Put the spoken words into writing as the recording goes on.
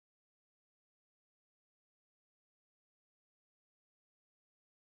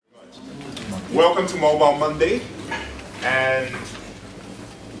Welcome to Mobile Monday, and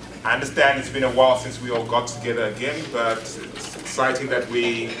I understand it's been a while since we all got together again, but it's exciting that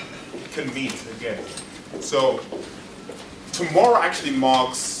we can meet again. So tomorrow actually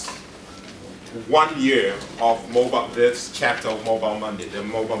marks 1 year of this chapter of Mobile Monday, the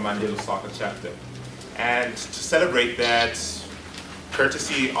Mobile Monday Lusaka chapter. And to celebrate that,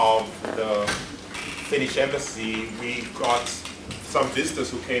 courtesy of the Finnish embassy, we got some visitors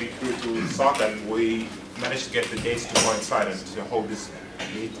who came through to Lusaka, and we managed to get the dates to coincide and to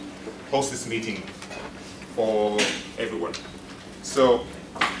host this meeting for everyone. So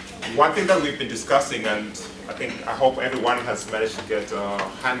one thing that we've been discussing, and I hope everyone has managed to get a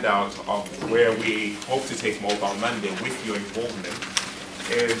handout of where we hope to take Mobile Monday with your involvement,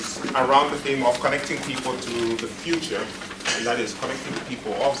 is around the theme of connecting people to the future, and that is connecting the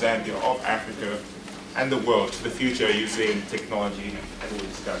people of Zambia, of Africa, and the world to the future using technology, and we'll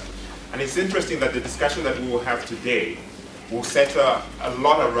discuss. And it's interesting that the discussion that we will have today will set a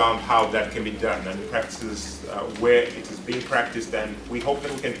lot around how that can be done and practices where it is being practiced, and we hope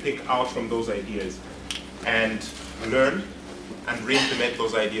that we can pick out from those ideas and learn and re-implement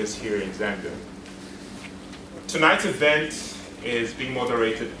those ideas here in Zambia. Tonight's event is being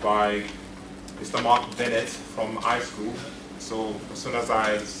moderated by Mr. Mark Bennett from iSchool. So as soon as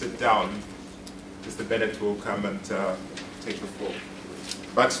I sit down, Mr. Bennett will come and take the floor.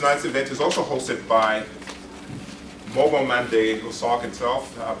 But tonight's event is also hosted by Mobile Monday Lusaka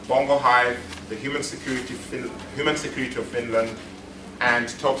itself, BongoHive, the Human Security of Finland, and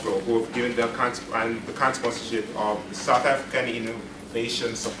Tokyo, who have given the kind sponsorship of the South African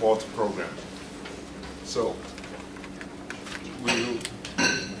Innovation Support Program. So we'll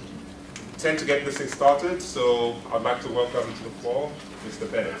tend to get this thing started, so I'd like to welcome to the floor Mr.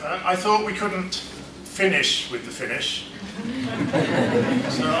 Bennett. I thought we couldn't finish with the Finnish,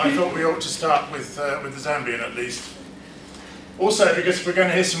 so I thought we ought to start with the Zambian at least. Also, because we're going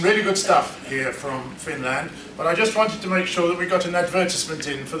to hear some really good stuff here from Finland, but I just wanted to make sure that we got an advertisement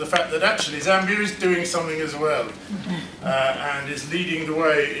in for the fact that actually Zambia is doing something as well, and is leading the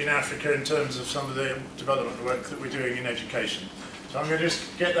way in Africa in terms of some of the development work that we're doing in education. So I'm going to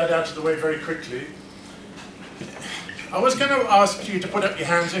just get that out of the way very quickly. I was going to ask you to put up your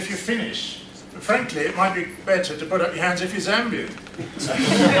hands if you're Finnish, but frankly it might be better to put up your hands if you're Zambian.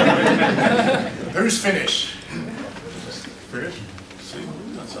 Who's Finnish? Finnish? See,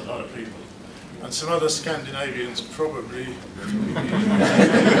 that's a lot of people. And some other Scandinavians probably.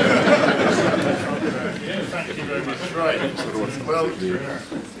 Yeah, thank you very much. Right. Well,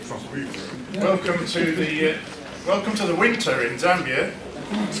 welcome to the winter in Zambia,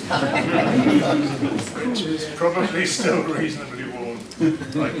 which is probably still reasonably warm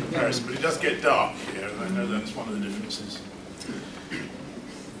by comparison, but it does get dark here, and I know that's one of the differences.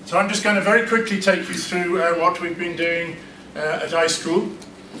 So I'm just going to very quickly take you through what we've been doing at iSchool.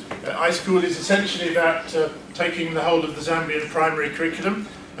 iSchool is essentially about taking the whole of the Zambian primary curriculum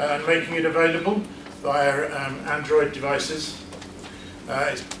and making it available via Android devices.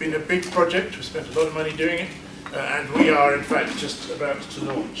 It's been a big project, we spent a lot of money doing it, and we are in fact just about to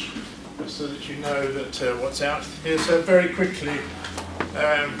launch, so that you know that what's out here. So very quickly,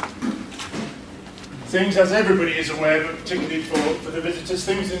 things, as everybody is aware, but particularly for the visitors,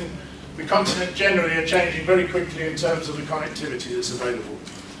 things in the continent generally are changing very quickly in terms of the connectivity that's available.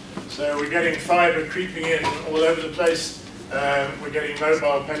 So we're getting fibre creeping in all over the place. We're getting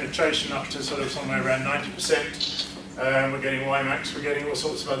mobile penetration up to sort of somewhere around 90%. We're getting WiMAX, we're getting all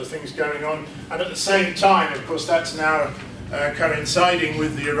sorts of other things going on. And at the same time, of course, that's now coinciding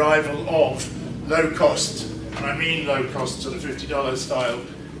with the arrival of low cost, and I mean low cost, sort of $50 style.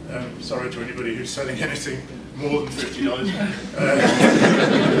 Sorry to anybody who's selling anything more than $50.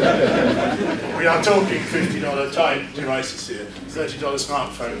 We are talking $50 type devices here, $30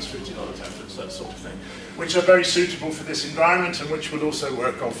 smartphones, $50 tablets, that sort of thing, which are very suitable for this environment and which would also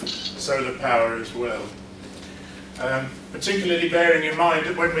work off solar power as well. Particularly bearing in mind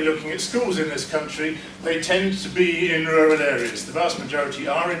that when we're looking at schools in this country, they tend to be in rural areas. The vast majority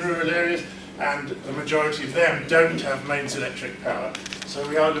are in rural areas, and the majority of them don't have mains electric power. So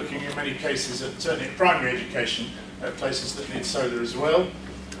we are looking in many cases at, certainly in primary education, at places that need solar as well.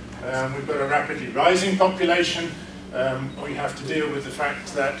 We've got a rapidly rising population. We have to deal with the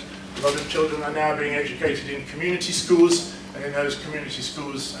fact that a lot of children are now being educated in community schools, and in those community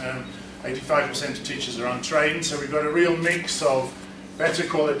schools 85% of teachers are untrained, so we've got a real mix of better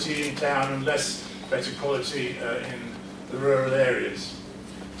quality in town and less better quality in the rural areas.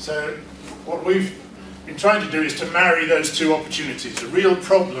 So what we've been trying to do is to marry those two opportunities, a real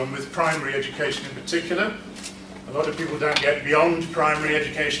problem with primary education in particular, A lot of people don't get beyond primary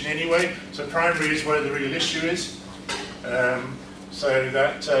education anyway, so primary is where the real issue is. So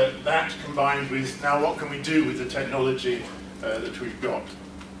that combined with now what can we do with the technology that we've got.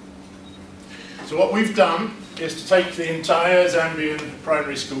 So what we've done is to take the entire Zambian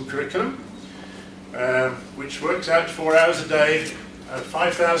primary school curriculum, which works out 4 hours a day,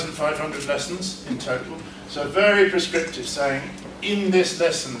 5,500 lessons in total. So very prescriptive, saying in this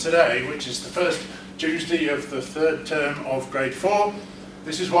lesson today, which is the first Tuesday of the 3rd term of grade 4,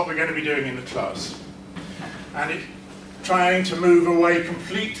 this is what we're going to be doing in the class. And trying to move away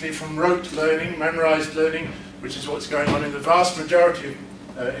completely from rote learning, memorized learning, which is what's going on in the vast majority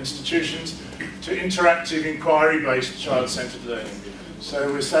of institutions, to interactive, inquiry-based, child-centered learning.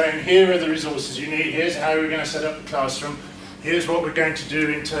 So we're saying, here are the resources you need, here's how we're going to set up the classroom, here's what we're going to do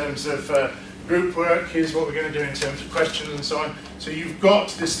in terms of group work, here's what we're going to do in terms of questions and so on. So you've got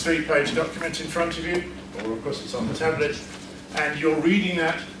this 3-page document in front of you, or of course it's on the tablet, and you're reading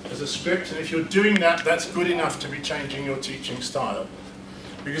that as a script, and if you're doing that, that's good enough to be changing your teaching style.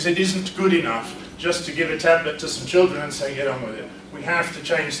 Because it isn't good enough just to give a tablet to some children and say, get on with it. We have to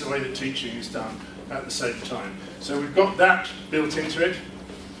change the way that teaching is done at the same time. So we've got that built into it.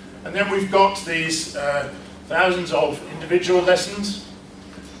 And then we've got these thousands of individual lessons,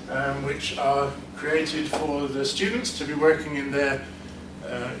 which are created for the students to be working in their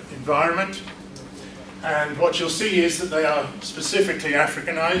environment. And what you'll see is that they are specifically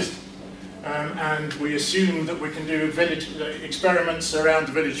Africanized, and we assume that we can do experiments around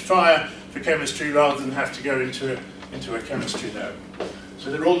the village fire for chemistry rather than have to go into a chemistry lab. So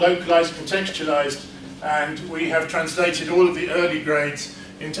they're all localized, contextualized, and we have translated all of the early grades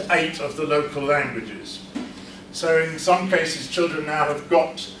into 8 of the local languages. So in some cases, children now have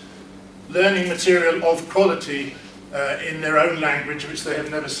got learning material of quality in their own language, which they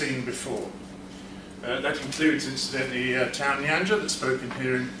have never seen before. That includes, incidentally, town Nyanja that's spoken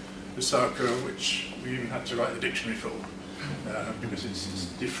here in Lusaka, which we even had to write the dictionary for, because it's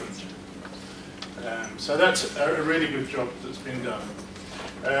different. So that's a really good job that's been done.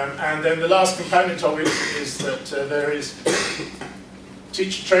 And then the last component of it is that there is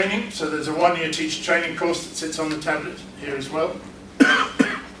teacher training. So there's a 1-year teacher training course that sits on the tablet here as well.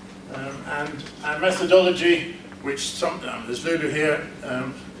 And our methodology, which there's Lulu here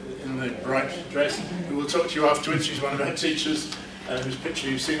in the bright dress, who will talk to you afterwards. She's one of our teachers, whose picture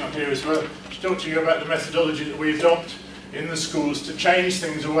you've seen up here as well. She'll talk to you about the methodology that we adopt in the schools to change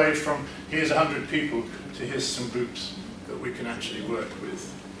things away from here's 100 people to here's some groups that we can actually work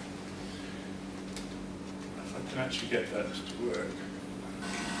with. If I can actually get that to work.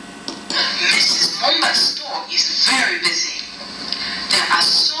 Mrs. Mumba's store is very busy. There are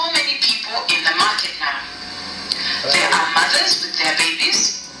so many people in the market now. There are mothers with their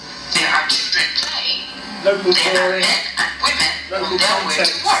babies. There are children playing. There are men and women on their way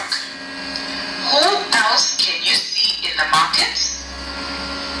to work. Who else can you see in the market?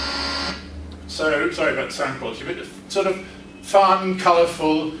 So, sorry about the sound quality, but sort of fun,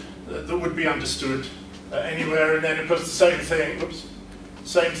 colourful, that would be understood anywhere. And then, of course, the same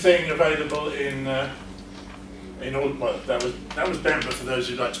thing available in all. Well, that was Bemba for those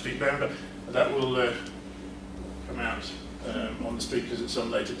who like to speak Bemba. That will come out on the speakers at some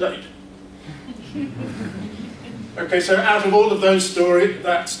later date. Okay, so out of all of those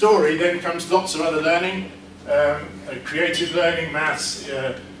that story then comes lots of other learning, creative learning, maths,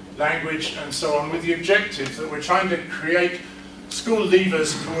 language, and so on, with the objective that we're trying to create school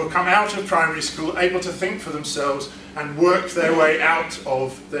leavers who will come out of primary school able to think for themselves and work their way out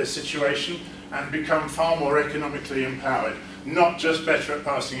of their situation and become far more economically empowered. Not just better at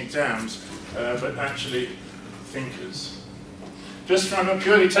passing exams, but actually thinkers. Just from a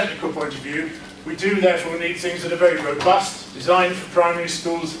purely technical point of view, we do therefore need things that are very robust, designed for primary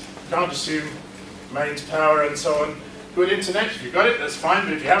schools, can't assume mains power and so on. Good internet, if you've got it, that's fine,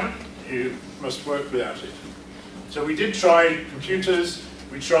 but if you haven't, you must work without it. So we did try computers,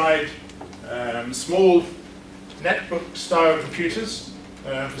 we tried small netbook style computers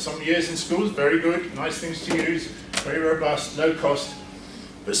for some years in schools, very good, nice things to use, very robust, low cost,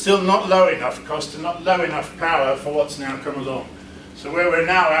 but still not low enough cost and not low enough power for what's now come along. So where we're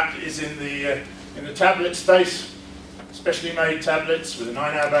now at is in the tablet space, specially made tablets with a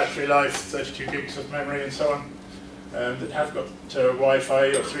 9-hour battery life, 32 gigs of memory and so on, that have got Wi-Fi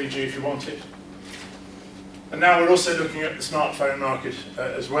or 3G if you want it. And now we're also looking at the smartphone market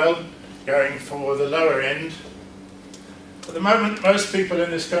as well, going for the lower end. At the moment, most people in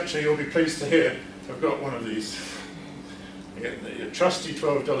this country, you'll be pleased to hear, have got one of these. The trusty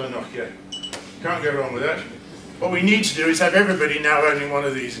 $12 Nokia. Can't go wrong with that. What we need to do is have everybody now owning one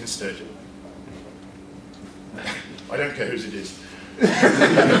of these instead. I don't care whose it is.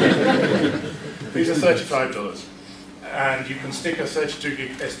 These are $35. And you can stick a 32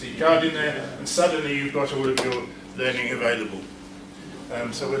 gig SD card in there, and suddenly you've got all of your learning available.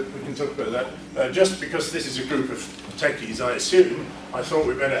 So we can talk about that. Just because this is a group of techies, I assume, I thought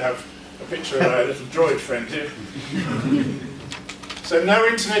we'd better have a picture of our little droid friend here. So no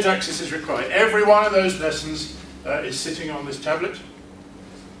internet access is required. Every one of those lessons is sitting on this tablet.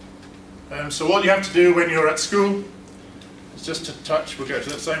 So all you have to do when you're at school is just to touch. We'll go to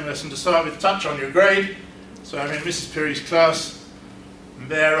that same lesson to start with. Touch on your grade. So I'm in Mrs. Peary's class, and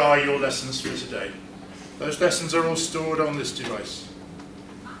there are your lessons for today. Those lessons are all stored on this device.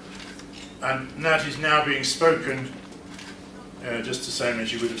 And that is now being spoken just the same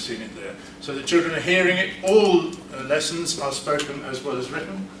as you would have seen it there. So the children are hearing it. All lessons are spoken as well as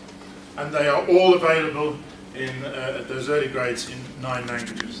written, and they are all available in at those early grades in 9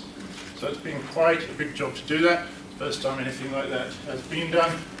 languages. So it's been quite a big job to do that. First time anything like that has been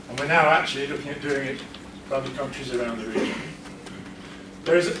done, and we're now actually looking at doing it for other countries around the region.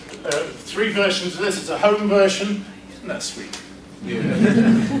 There's 3 versions of this. It's a home version. Isn't that sweet? Yeah.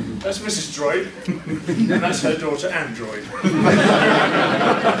 That's Mrs. Droid, and that's her daughter Android.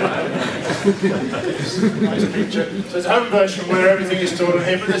 Nice picture. So it's a home version where everything is stored on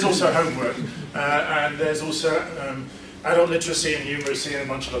here, but there's also homework, and there's also adult literacy and numeracy and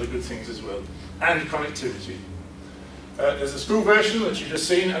a bunch of other good things as well, and connectivity. There's a school version that you've just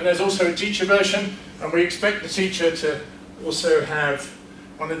seen, and there's also a teacher version, and we expect the teacher to also have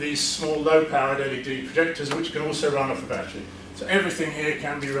one of these small low-powered LED projectors, which can also run off a battery. So everything here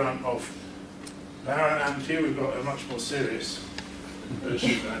can be run off power, and here we've got a much more serious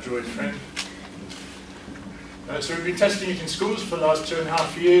version of our Droid friend. So we've been testing it in schools for the last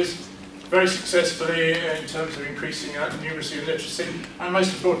 2.5 years, very successfully in terms of increasing numeracy and literacy, and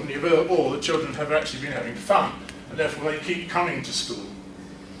most importantly of all, the children have actually been having fun, and therefore they keep coming to school,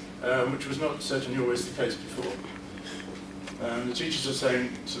 which was not certainly always the case before. The teachers are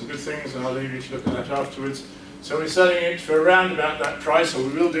saying some good things, and I'll leave you to look at that afterwards. So we're selling it for around about that price, or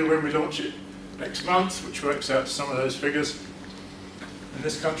we will do when we launch it next month, which works out to some of those figures. In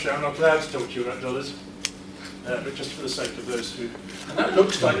this country, I'm not allowed to talk to you about dollars, but just for the sake of those who... And that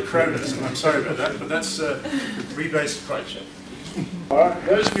looks like kronas, and I'm sorry about that, but that's rebased Kreischer.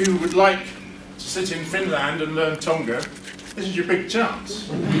 Those of you who would like to sit in Finland and learn Tonga, this is your big chance.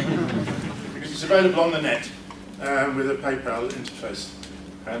 Because it's available on the net with a PayPal interface,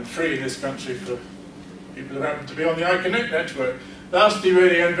 and free in this country for people who happen to be on the iConnect network. Lastly,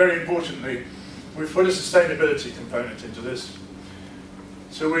 really, and very importantly, we've put a sustainability component into this.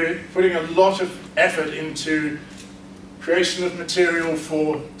 So we're putting a lot of effort into creation of material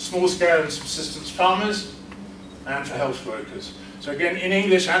for small-scale and subsistence farmers and for health workers. So again, in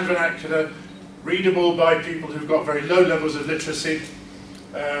English and vernacular, readable by people who've got very low levels of literacy,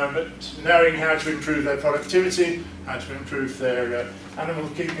 but knowing how to improve their productivity, how to improve their animal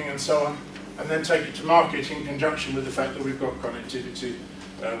keeping and so on, and then take it to market in conjunction with the fact that we've got connectivity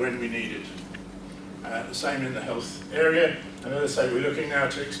when we need it. The same in the health area, and as I say, we're looking now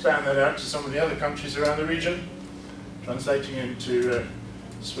to expand that out to some of the other countries around the region, translating into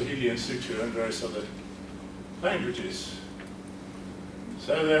Swahili and Sotho and various other languages.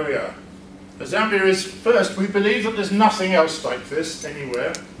 So there we are. Zambia is first. We believe that there's nothing else like this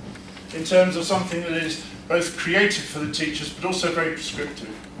anywhere in terms of something that is both creative for the teachers but also very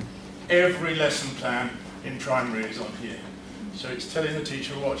prescriptive. Every lesson plan in primary is on here. So it's telling the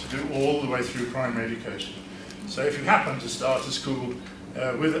teacher what to do all the way through primary education. So if you happen to start a school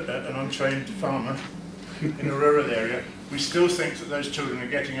with an untrained farmer in a rural area, we still think that those children are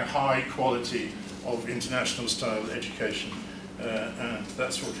getting a high quality of international style education. And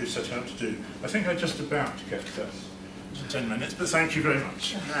that's what we set out to do. I think I'm just about to get to 10 minutes, but thank you very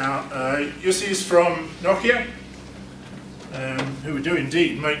much. Now, this is from Nokia, who do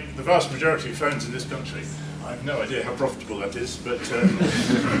indeed make the vast majority of phones in this country. I have no idea how profitable that is, but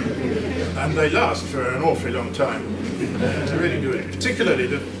and they last for an awfully long time. They're really good. Particularly,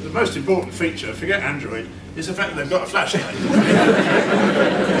 the most important feature, forget Android, is the fact that they've got a flashlight. In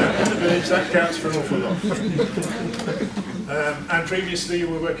the village, that counts for an awful lot. And previously, you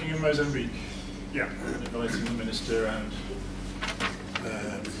were working in Mozambique. Yeah, advising the minister and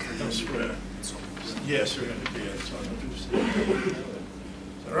elsewhere. Yes, we're going to be at the time. Is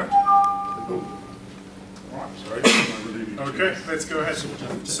that right? Sorry. Okay, let's go ahead.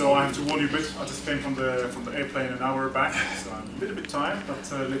 So I have to warn you a bit. I just came from the airplane an hour back, so I'm a little bit tired,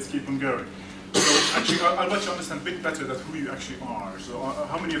 but let's keep on going. So actually, I'd like to understand a bit better that who you actually are. So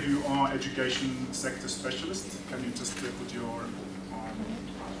how many of you are education sector specialists? Can you just put your arm?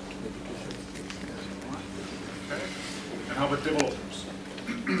 Okay. the developers.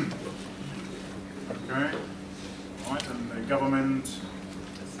 Okay, right, and the government,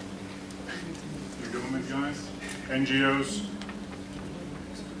 your government guys, NGOs.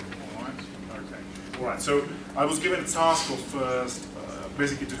 All right, okay, all right. So I was given a task of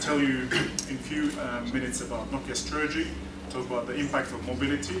basically to tell you in a few minutes about Nokia's strategy, talk about the impact of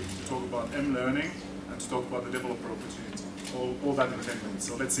mobility, to talk about mLearning, and to talk about the developer opportunity. All that in 10 minutes.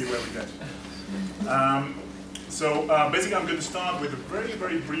 So let's see where we get. Basically, I'm going to start with a very,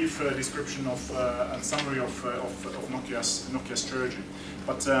 very brief description of and summary of Nokia's strategy.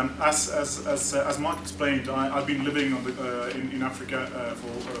 But as Mark explained, I've been living on in Africa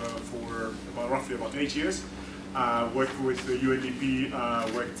for roughly about 8 years. Worked with the UNDP,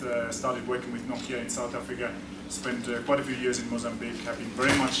 started working with Nokia in South Africa, spent quite a few years in Mozambique, have been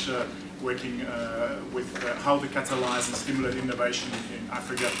very much working with how to catalyze and stimulate innovation in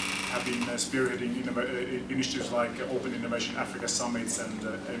Africa, have been spearheading initiatives like Open Innovation Africa Summits and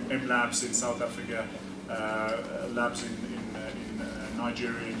mLabs in South Africa, labs in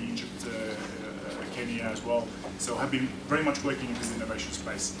Nigeria, in Egypt, Kenya as well. So have been very much working in this innovation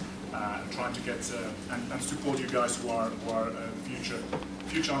space, trying to get and support you guys who are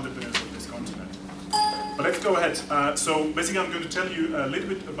future entrepreneurs of this continent. But let's go ahead. So basically, I'm going to tell you a little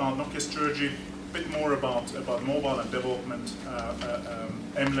bit about Nokia's strategy, a bit more about mobile and development,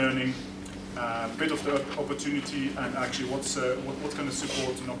 mLearning, a bit of the opportunity, and actually what kind of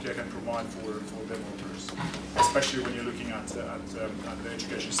support Nokia can provide for developers, especially when you're looking at the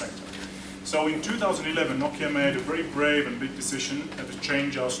education sector. So in 2011, Nokia made a very brave and big decision to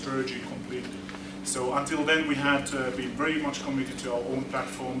change our strategy completely. So until then, we had been very much committed to our own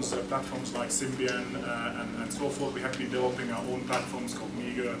platforms, platforms like Symbian and so forth. We had been developing our own platforms called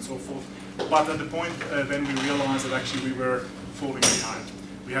Meager and so forth. But at the point then we realized that actually we were falling behind.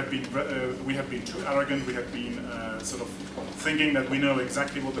 We had been too arrogant. We had been sort of thinking that we know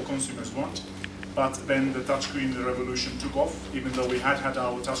exactly what the consumers want. But then the touchscreen revolution took off, even though we had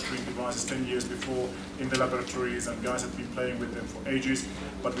our touchscreen devices 10 years before in the laboratories and guys had been playing with them for ages,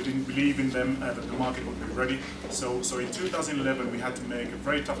 but we didn't believe in them, that the market would be ready. So in 2011 we had to make a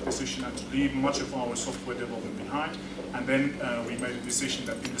very tough decision and to leave much of our software development behind. And then we made a decision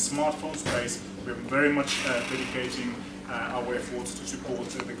that in the smartphone space we were very much dedicating our efforts to support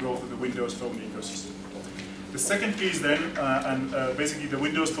the growth of the Windows Phone ecosystem. The second piece then, basically the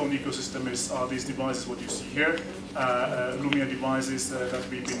Windows Phone ecosystem are these devices, what you see here, Lumia devices that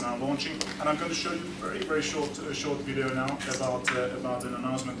we've been now launching. And I'm going to show you a very, very short video now about an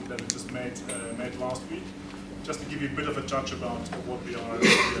announcement that we just made last week, just to give you a bit of a touch about what we are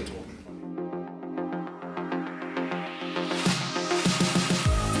talking about.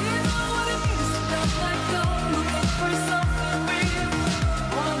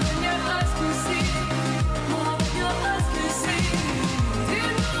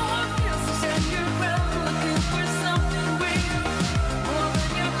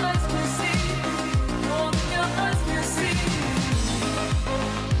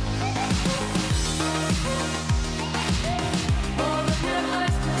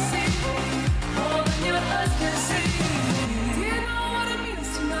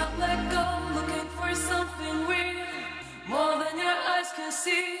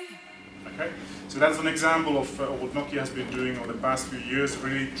 Okay, so that's an example of what Nokia has been doing over the past few years,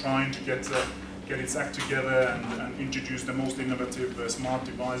 really trying to get its act together and introduce the most innovative smart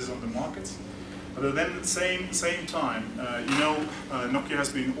devices on the market. But then at the same time, Nokia has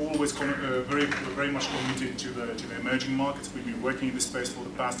been always very much committed to the emerging markets. We've been working in this space for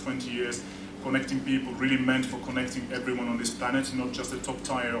the past 20 years. Connecting people really meant for connecting everyone on this planet, not just the top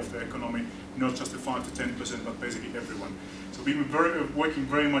tier of the economy, not just the 5 to 10%, but basically everyone. So we've been working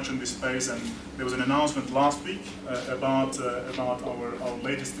very much on this space, and there was an announcement last week about our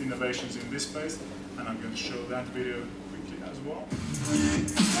latest innovations in this space, and I'm going to show that video quickly as well.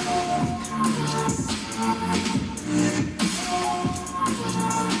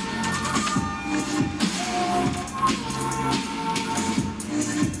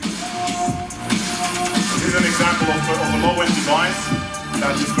 This is an example of a low-end device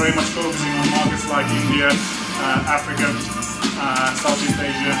that is very much focusing on markets like India, Africa, Southeast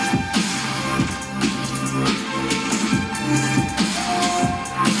Asia.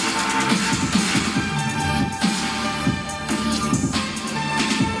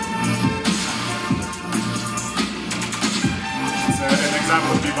 It's an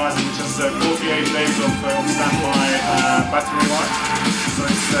example of device which has 48 days of standby battery life. So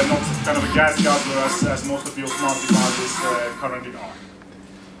it's not kind of a gas guzzler as most of your smart devices currently are.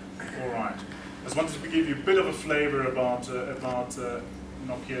 All right. I just wanted to give you a bit of a flavor about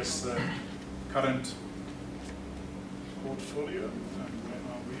Nokia's current portfolio. And where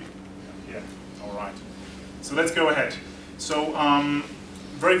are we? Yeah, all right. So let's go ahead. So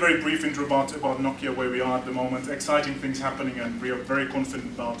very, very brief intro about Nokia, where we are at the moment. Exciting things happening, and we are very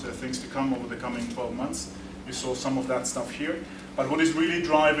confident about things to come over the coming 12 months. You saw some of that stuff here. But what is really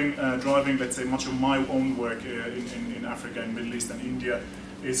driving, let's say, much of my own work in Africa, in Middle East and India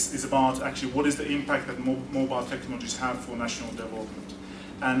is about actually what is the impact that mobile technologies have for national development.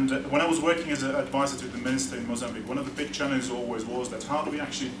 And when I was working as an advisor to the Minister in Mozambique, one of the big challenges always was that how do we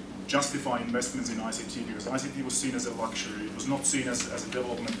actually justify investments in ICT, because ICT was seen as a luxury, it was not seen as a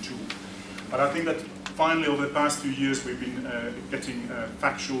development tool. But I think that finally over the past few years we've been getting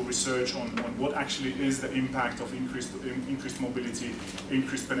factual research on what actually is the impact of increased mobility,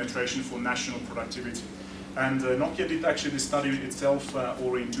 increased penetration for national productivity. And Nokia did actually study itself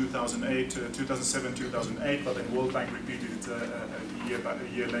already in 2007, 2008, but then World Bank repeated it a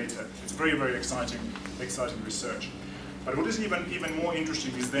year later. It's very, very exciting research. But what is even more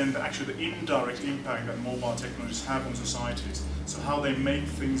interesting is then actually the indirect impact that mobile technologies have on societies. So how they make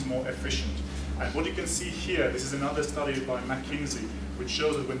things more efficient. And what you can see here, this is another study by McKinsey, which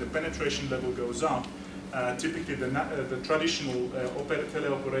shows that when the penetration level goes up, typically the traditional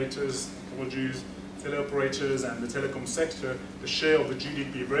teleoperators and the telecom sector, the share of the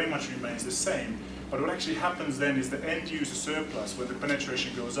GDP very much remains the same. But what actually happens then is the end user surplus, when the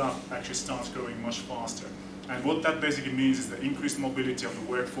penetration goes up, actually starts growing much faster. And what that basically means is the increased mobility of the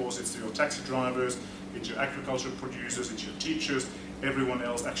workforce. It's your taxi drivers, it's your agricultural producers, it's your teachers, everyone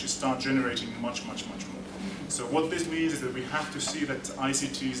else actually start generating much, much, much more. So what this means is that we have to see that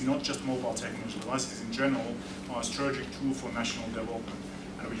ICT is not just mobile technology, but ICTs in general are a strategic tool for national development.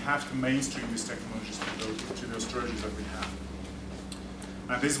 And we have to mainstream these technologies to those strategies that we have.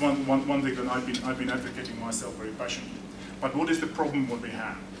 And this is one thing that I've been advocating myself very passionately. But what is the problem what we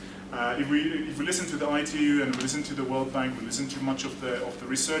have? If we listen to the ITU and we listen to the World Bank, we listen to much of the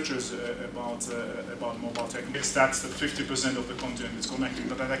researchers about mobile technology, stats that 50% of the continent is connected,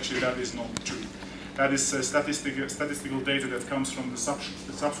 but that is not true. That is statistical data that comes from the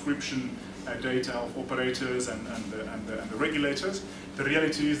subscription data of operators and the regulators. The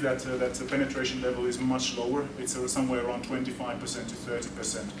reality is that the penetration level is much lower. It's somewhere around 25% to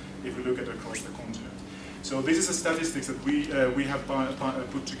 30% if we look at across the continent. So this is a statistics that we have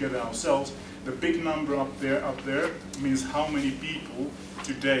put together ourselves. The big number up there means how many people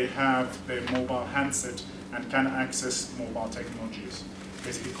today have their mobile handset and can access mobile technologies,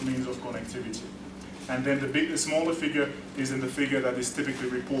 basically means of connectivity. And then the smaller figure is in the figure that is typically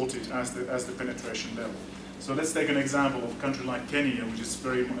reported as the penetration level. So let's take an example of a country like Kenya, which is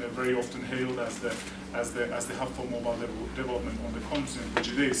very often hailed as the hub for mobile development on the continent, which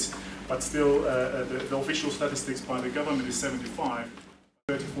it is. But still, the official statistics by the government is 75.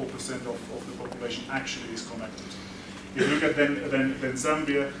 34% of the population actually is connected. If you look at then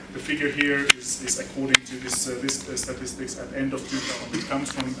Zambia, the figure here is according to this statistics at end of 2000. It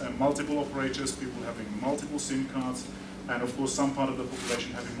comes from multiple operators, people having multiple SIM cards, and of course some part of the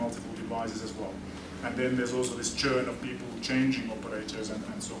population having multiple devices as well. And then there's also this churn of people changing operators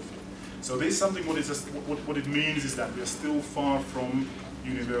and so forth. So this is something what it means is that we are still far from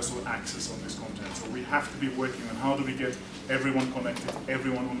universal access on this continent. So we have to be working on how do we get everyone connected,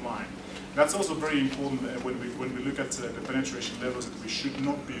 everyone online. That's also very important when we look at the penetration levels, that we should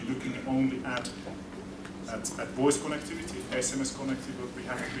not be looking only at voice connectivity, SMS connectivity, but we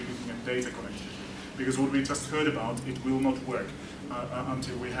have to be looking at data connectivity. Because what we just heard about, it will not work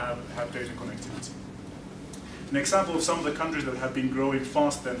until we have data connectivity. An example of some of the countries that have been growing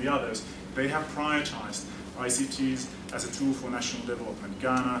faster than the others, they have prioritized ICTs as a tool for national development.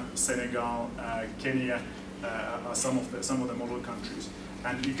 Ghana, Senegal, Kenya are some of the model countries.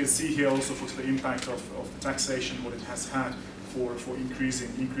 And you can see here also the impact of taxation, what it has had for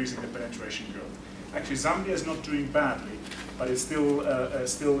increasing the penetration growth. Actually, Zambia is not doing badly, but it's still,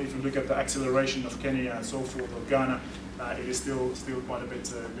 if you look at the acceleration of Kenya and so forth, or Ghana, it is still quite a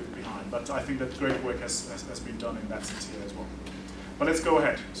bit behind. But I think that great work has been done in that sense here as well. But let's go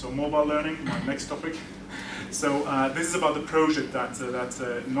ahead. So mobile learning, my next topic. So this is about the project that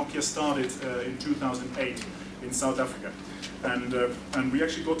Nokia started in 2008 in South Africa, and we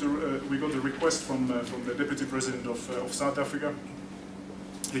actually got a request from the Deputy President of South Africa.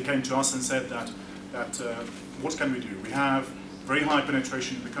 He came to us and said that what can we do? We have very high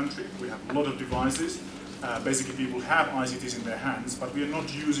penetration in the country. We have a lot of devices. Basically, people have ICTs in their hands, but we are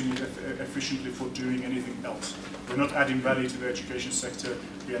not using it efficiently for doing anything else. We're not adding value to the education sector.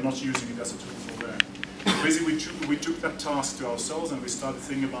 We are not using it as a tool for learning. Basically, we took that task to ourselves, and we started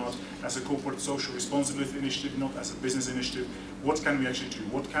thinking about, as a corporate social responsibility initiative, not as a business initiative, what can we actually do?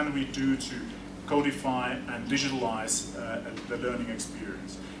 What can we do to codify and digitalize the learning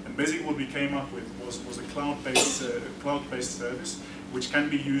experience. And basically what we came up with was a cloud-based service which can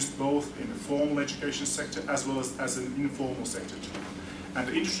be used both in the formal education sector as well as an informal sector too. And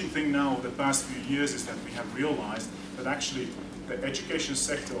the interesting thing now of the past few years is that we have realized that actually the education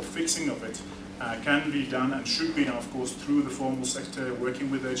sector, or fixing of it, can be done and should be done, of course, through the formal sector, working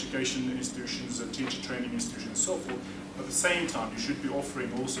with education institutions and teacher training institutions and so forth. But at the same time, you should be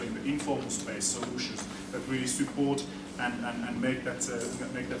offering also in the informal space solutions that really support and make that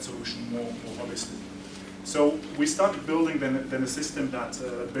solution more holistic. So we started building then a system that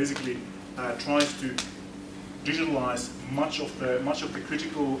basically tries to digitalize much of the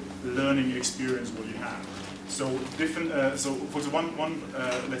critical learning experience what you have. So different. So for the one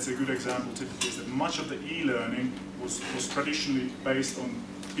let's say good example typically is that much of the e-learning was traditionally based on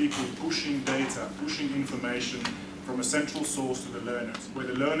people pushing data, pushing information from a central source to the learners, where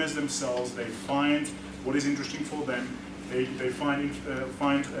the learners themselves, they find what is interesting for them. They find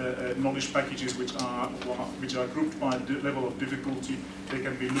knowledge packages which are grouped by level of difficulty. They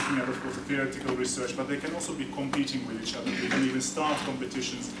can be looking at, of course, the theoretical research, but they can also be competing with each other. They can even start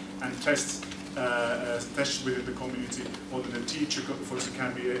competitions and tests within the community, or that the teacher, of course,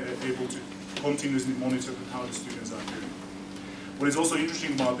 can be able to continuously monitor how the students are doing. What is also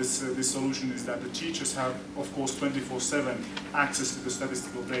interesting about this solution is that the teachers have, of course, 24/7 access to the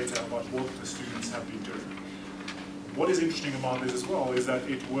statistical data about what the students have been doing. What is interesting about this as well is that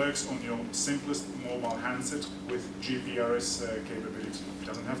it works on your simplest mobile handset with GPRS capability. It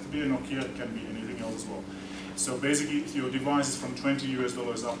doesn't have to be a Nokia, it can be anything else as well. So basically, your devices from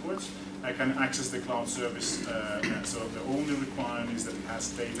 $20 upwards can access the cloud service. So the only requirement is that it has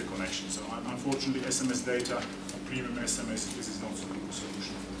data connection. So unfortunately, SMS data, or premium SMS, this is not a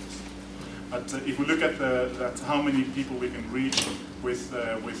solution for this. But if we look at how many people we can reach with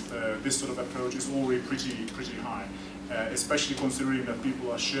this sort of approach, is already pretty high. Especially considering that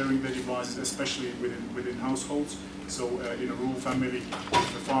people are sharing their devices, especially within households. So in a rural family, if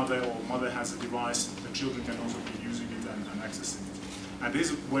the father or mother has a device, the children can also be using it and accessing it. And this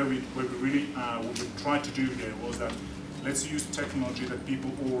is where we really what we tried to do here was that let's use technology that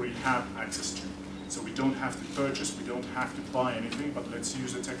people already have access to. So we don't have to purchase, we don't have to buy anything, but let's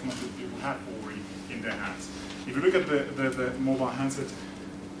use the technology that people have already in their hands. If you look at the mobile handset,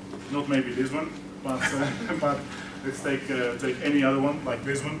 not maybe this one, but but let's take any other one like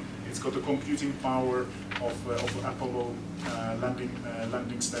this one. It's got the computing power of Apollo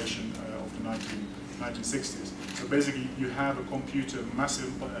landing station of the 1960s. So basically, you have a computer,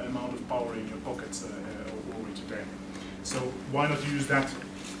 massive amount of power in your pockets already today. So why not use that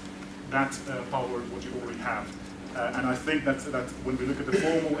power what you already have? And I think that when we look at the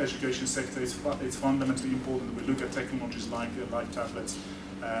formal education sector, it's fundamentally important that we look at technologies like tablets,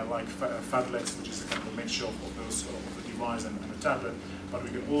 like phablets, which is a kind of a mixture of the device and a tablet. But we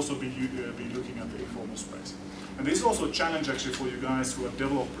can also be looking at the informal space. And this is also a challenge actually for you guys who are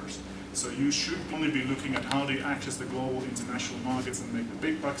developers. So you should only be looking at how they access the global international markets and make the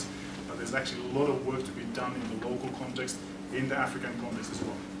big bucks. But there's actually a lot of work to be done in the local context, in the African context as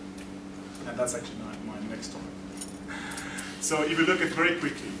well. And that's actually my next topic. So if you look at very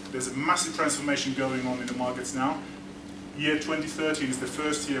quickly, there's a massive transformation going on in the markets now. Year 2013 is the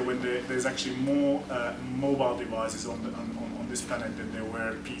first year when there's actually more mobile devices on this planet than there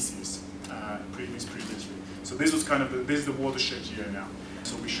were PCs previously. So this was kind of this is the watershed year now.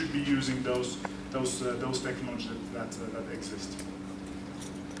 So we should be using those technologies that exist.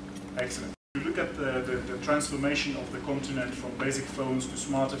 Excellent. If you look at the transformation of the continent from basic phones to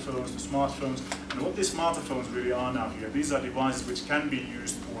smartphones, and what these smartphones really are now here, these are devices which can be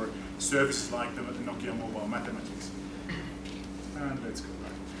used for services like the Nokia Mobile Mathematics. And let's go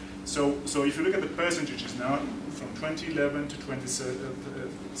back. So if you look at the percentages now, from 2011 to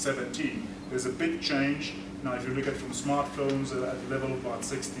 2017, there's a big change. Now if you look at from smartphones at the level of about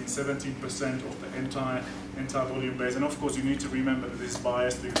 16–17% of the entire volume base, and of course you need to remember that this is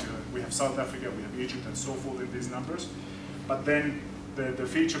biased because we have South Africa, we have Egypt and so forth in these numbers. But then the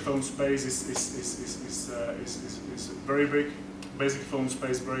feature phone space is very big, basic phone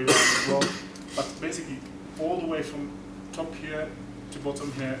space very big as well. But basically all the way from top here to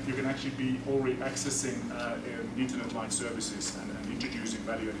bottom here, you can actually be already accessing internet-like services and introducing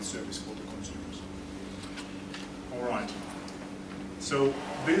value-added service for the consumers. All right. So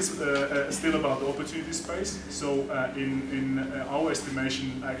this is still about the opportunity space. So in our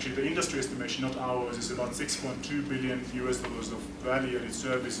estimation, actually the industry estimation, not ours, is about $6.2 billion of value-added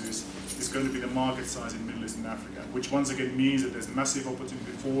services is going to be the market size in Middle East and Africa, which once again means that there's massive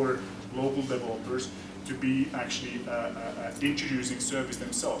opportunity for local developers to be actually introducing service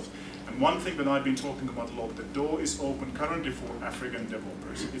themselves. And one thing that I've been talking about a lot, the door is open currently for African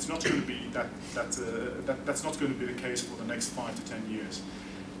developers. It's not going to be that's not going to be the case for the next 5 to 10 years.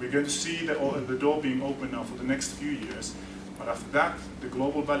 We're going to see the door being open now for the next few years. But after that, the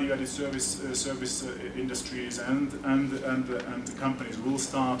global value-added service industries and the companies will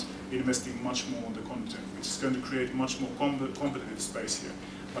start investing much more on the content, which is going to create much more competitive space here.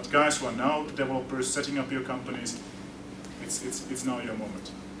 But guys who are now developers setting up your companies, it's now your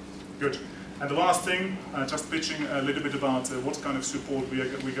moment. Good. And the last thing, just pitching a little bit about what kind of support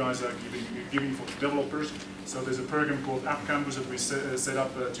we guys are giving for the developers. So there's a program called App Campus that we set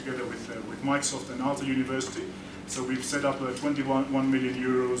up together with Microsoft and Arto University. So we've set up 21 million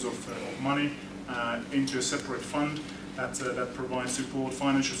euros of money into a separate fund that provides support,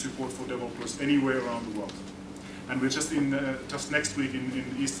 financial support for developers anywhere around the world. And we're just next week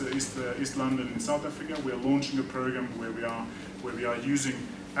in East London in South Africa. We are launching a program where we are using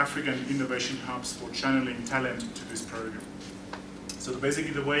African innovation hubs for channeling talent to this program. So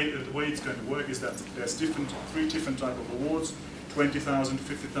basically the way it's going to work is that there's three different type of awards: 20,000,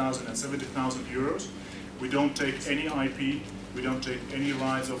 50,000, and 70,000 euros. We don't take any IP, we don't take any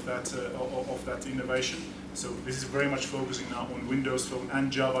rights of that innovation. So this is very much focusing now on Windows Phone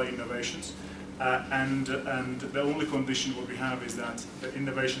and Java innovations. And the only condition what we have is that the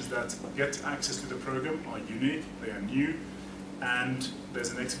innovations that get access to the program are unique, they are new, and there's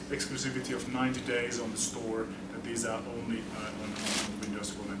an exclusivity of 90 days on the store that these are only on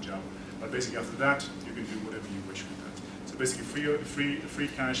Windows Phone and Java. But basically after that, you can do whatever you wish with that. So basically free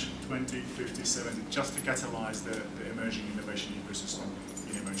cash, 20, 50, 70, just to catalyze the emerging innovation ecosystem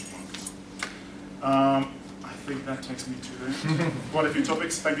in emerging markets. I think that takes me to quite a few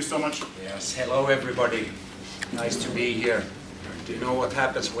topics. Thank you so much. Yes, hello everybody. Nice to be here. Do you know what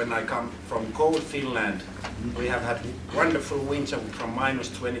happens when I come from cold Finland? We have had wonderful winter from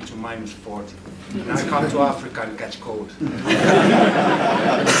 -20 to -40. And I come to Africa and catch cold.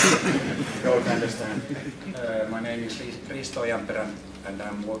 Don't understand. My name is Risto Jamperä and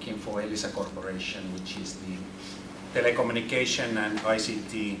I'm working for Elisa Corporation, which is the telecommunication and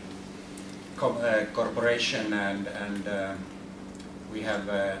ICT corporation, and we have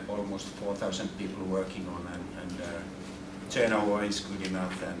almost 4,000 people working on, and turnover is good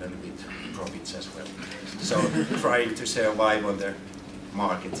enough and a little bit profits as well. So trying to survive on the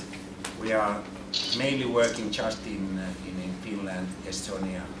market. We are mainly working just in Finland,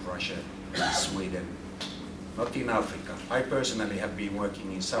 Estonia, Russia, Sweden, not in Africa. I personally have been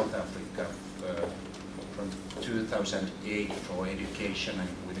working in South Africa from 2008 for education and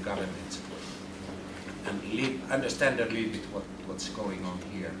with the government, and understand a little bit what's going on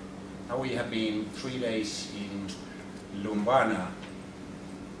here. Now we have been 3 days in Lumbana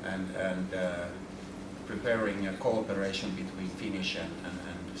and preparing a cooperation between Finnish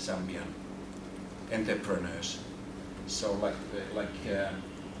and Zambian entrepreneurs. So like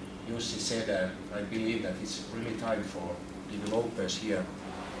Jussi said, I believe that it's really time for developers here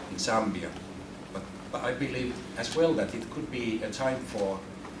in Zambia. But I believe as well that it could be a time for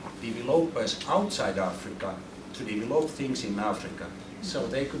developers outside Africa to develop things in Africa. So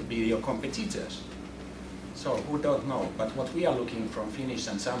they could be your competitors. So who don't know? But what we are looking from Finnish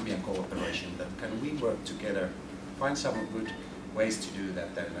and Zambian cooperation, that can we work together, find some good ways to do that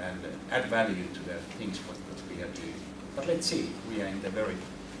and add value to the things what we are doing. But let's see, we are in the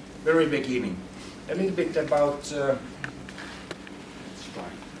very beginning. A little bit about, let's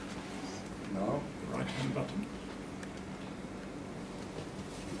try. No? Right hand button.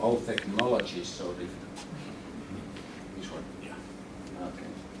 All technology is so different. This one? Yeah. Okay.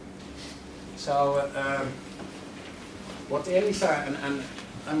 So, what Elisa and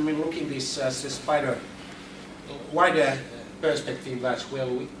I'm looking this as a wider perspective as well.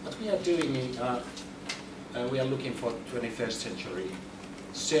 What we are doing, we are looking for 21st century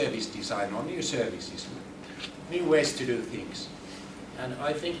service design or new services, new ways to do things. And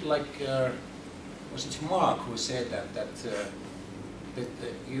I think was it Mark who said that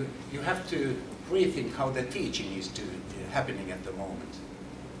you have to rethink how the teaching is happening at the moment.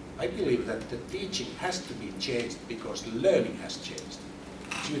 I believe that the teaching has to be changed because learning has changed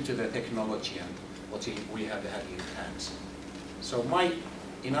due to the technology and what we have had in hands. So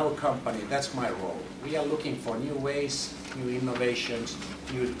in our company, that's my role. We are looking for new ways, new innovations,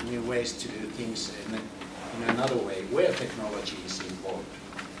 new ways to do things in another way where technology is involved.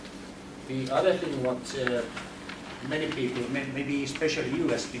 The other thing what many people, maybe especially you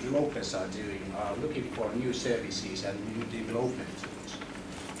as developers are doing, are looking for new services and new development tools.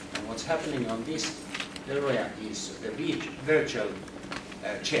 And what's happening on this area is the virtual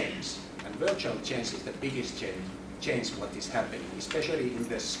change. And virtual change is the biggest change change what is happening, especially in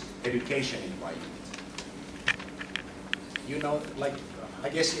this education environment. You know, like, I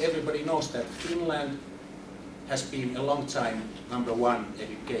guess everybody knows that Finland has been a long time #1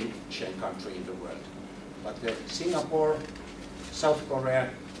 education country in the world. But Singapore, South Korea,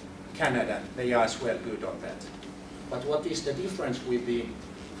 Canada, they are as well good on that. But what is the difference with the,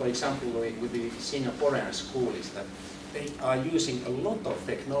 for example, with the Singaporean school is that they are using a lot of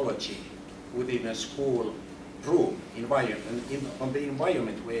technology within a school room environment, on the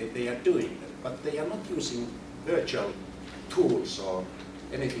environment where they are doing it. But they are not using virtual tools or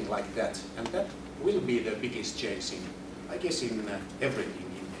anything like that. And that will be the biggest change in, I guess, in everything,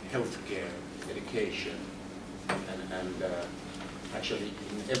 in healthcare, education, and actually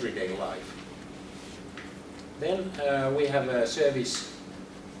in everyday life. Then we have a service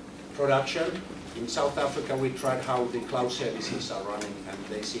production. In South Africa we tried how the cloud services are running, and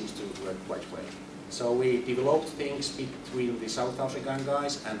they seem to work quite well. So we developed things between the South African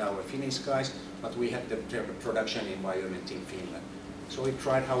guys and our Finnish guys, but we had the production environment in Finland. So we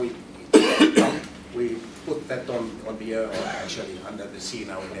tried how we put that on the air, or actually under the sea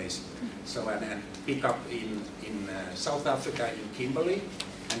nowadays. So and pick up in South Africa in Kimberley,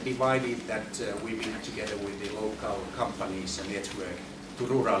 and divided that we built together with the local companies and network to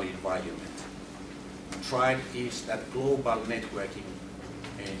rural environment. Tried is that global networking,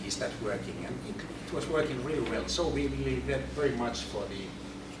 is that working, and it was working really well. So we believe that very much for the,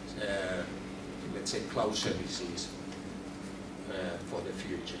 let's say, cloud services for the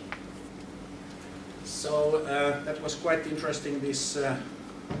future. So that was quite interesting, this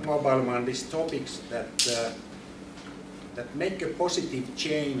Mobile Mondays topics that make a positive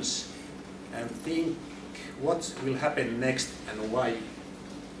change and think what will happen next and why,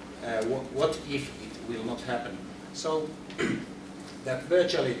 what if it will not happen. So that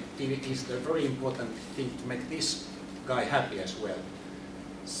virtuality is the very important thing to make this guy happy as well.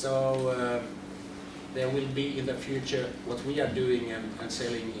 So there will be in the future what we are doing and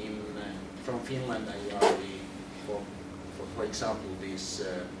selling in from Finland, for example, these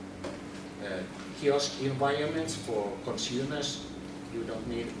kiosk environments for consumers. You don't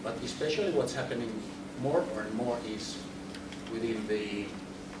need, but especially what's happening more and more is within the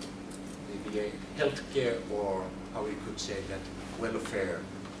healthcare, or how we could say that, welfare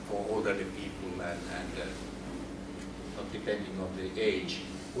for elderly people and not depending on the age,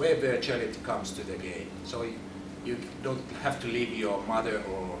 where virtuality comes to the game. So you don't have to leave your mother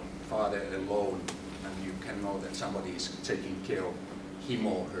or father alone, and you can know that somebody is taking care of him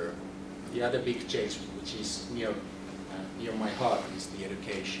or her. The other big change, which is near my heart, is the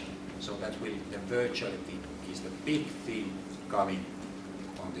education. So that will, the virtuality is the big thing coming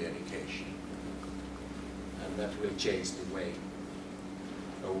on the education, and that will change the way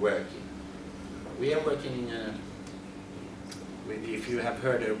of working. We are working with, if you have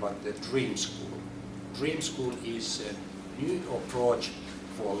heard about the Dream School. Dream School is a new approach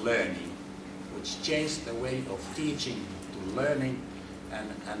for learning, which changed the way of teaching to learning,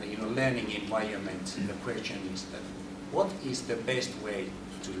 and in a learning environment, the question is that what is the best way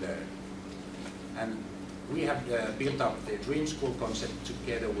to learn? And we have built up the Dream School concept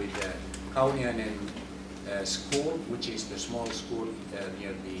together with the Kauniainen school, which is the small school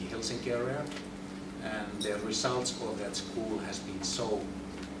near the Helsinki area, and the results of that school has been so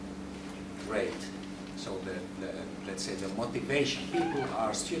great. So let's say the motivation,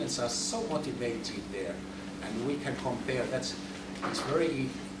 students are so motivated there, and we can compare. It's very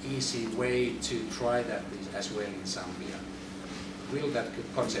easy way to try that as well in Zambia. Will that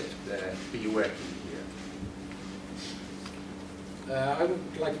concept be working here? I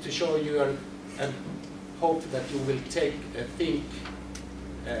would like to show you and hope that you will think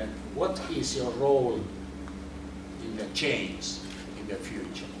what is your role in the change in the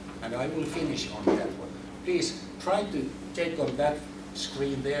future. And I will finish on that one. Please try to take on that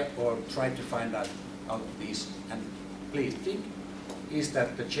screen there, or try to find out this, and please think, is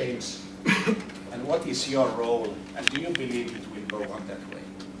that the change, and what is your role, and do you believe it will go on that way?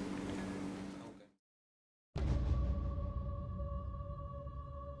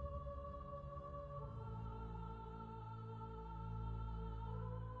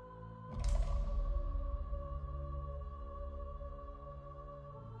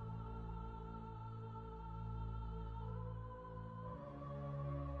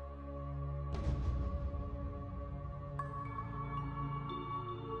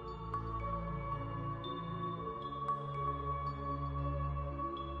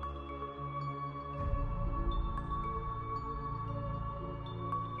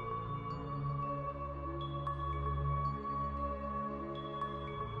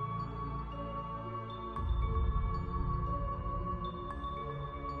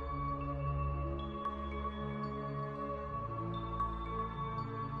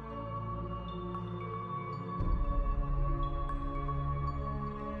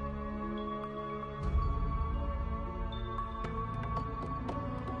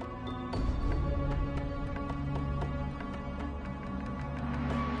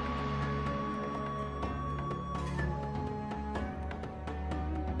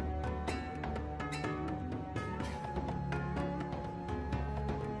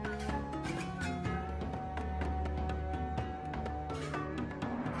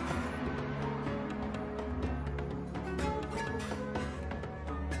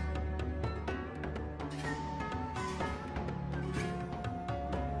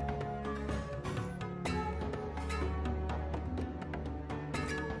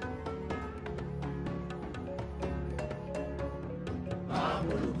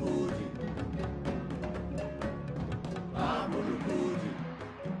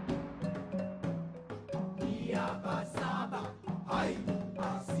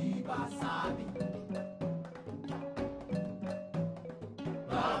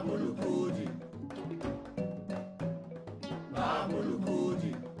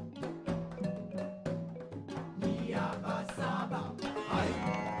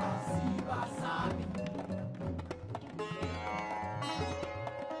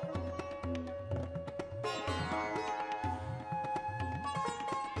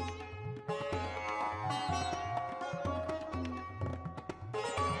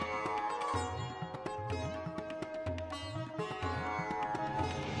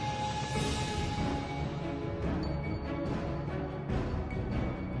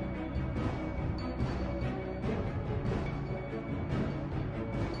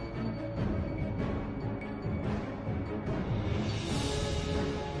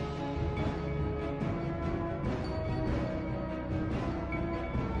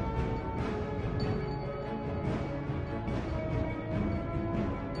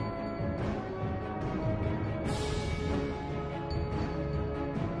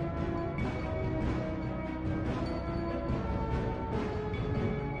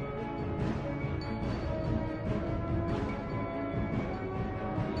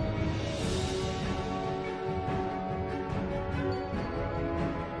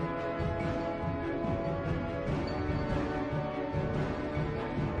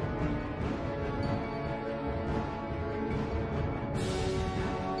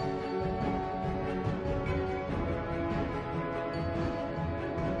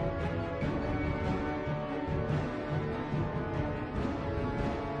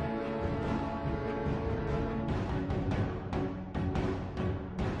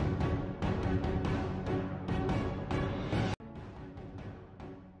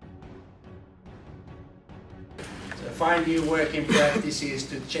 Find new working practices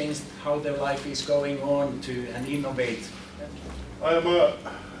to change how their life is going on to and innovate. I am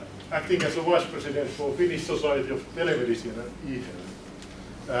acting as a vice president for Finnish Society of Telemedicine and eHealth.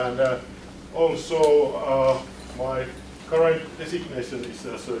 And also my current designation is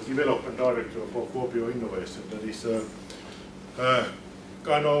as a development director for Kuopio Innovation. That is a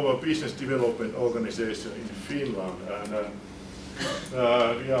kind of a business development organization in Finland. And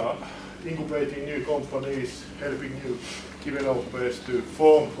we are incubating new companies, helping new developers to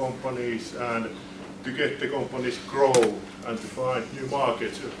form companies and to get the companies grow and to find new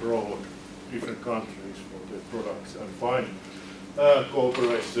markets abroad, different countries for their products, and find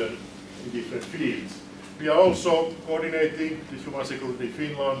cooperation in different fields. We are also coordinating the Human Security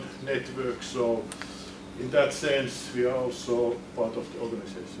Finland network, so in that sense we are also part of the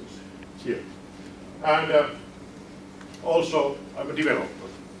organizations here. And also I'm a developer.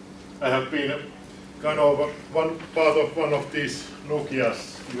 I have been kind of part of one of these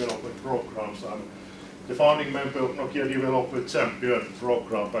Nokia's development programs. I'm the founding member of Nokia Developer Champion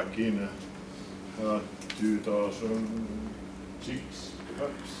program back in 2006,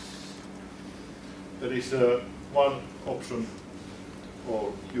 perhaps. That is one option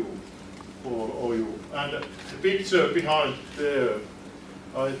for you, for you. And the picture behind there,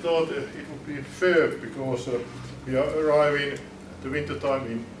 I thought it would be fair because we are arriving the winter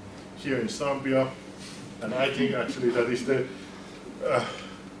time here in Zambia, and I think actually that is the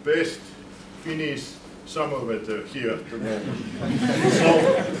best Finnish summer weather here at the moment. So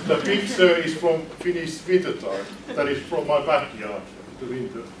the picture is from Finnish winter time. That is from my backyard, the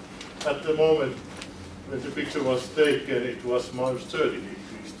winter. At the moment when the picture was taken, it was -30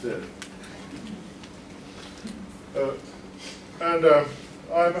 degrees there. And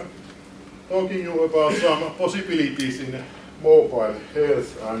I'm talking you about some possibilities in mobile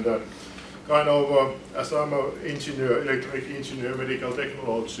health, and kind of as I'm an engineer, electronic engineer, medical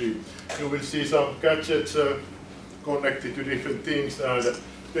technology, you will see some gadgets connected to different things and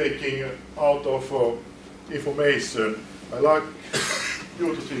taking out of information. I like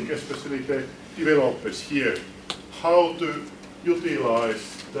you to think, especially the developers here, how to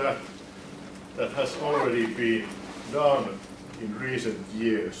utilize that has already been done in recent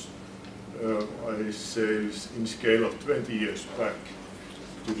years. I say in scale of 20 years back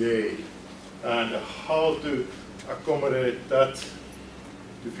today, and how to accommodate that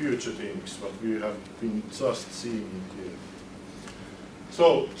to future things, what we have been just seeing here.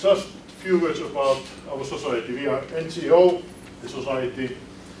 So, just a few words about our society. We are NGO, the society.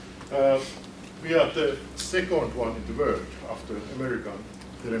 We are the second one in the world after American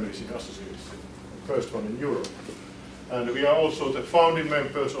Telemedicine Association, first one in Europe. And we are also the founding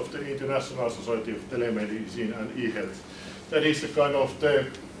members of the International Society of Telemedicine and eHealth. that is the kind of the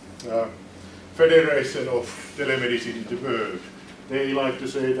federation of telemedicine in the world. They like to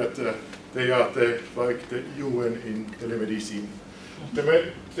say that they are like the UN in telemedicine.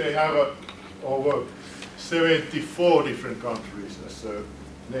 They have over 74 different countries as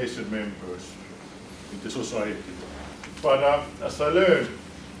nation members in the society. But as I learned,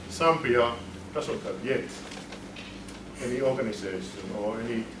 Zambia doesn't have yet any organization or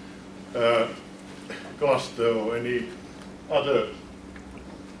any cluster or any other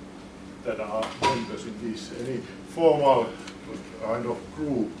that are members in this, any formal kind of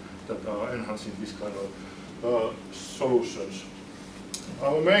group that are enhancing this kind of solutions.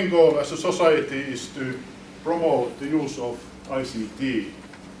 Our main goal as a society is to promote the use of ICT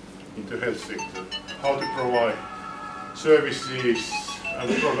in the health sector, how to provide services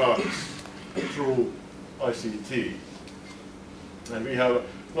and products through ICT. And we have a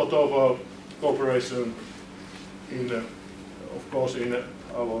lot of cooperation in, of course, in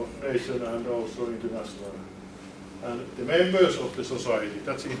our nation and also international. And the members of the society,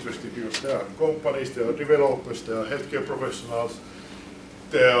 that's interesting because there are companies, there are developers, there are healthcare professionals,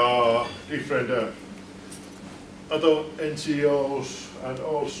 there are different other NGOs and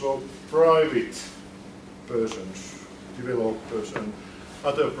also private persons, developers and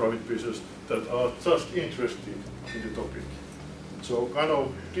other private persons that are just interested in the topic. So kind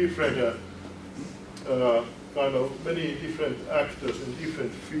of different, many different actors in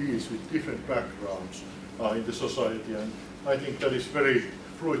different fields with different backgrounds are in the society, and I think that is very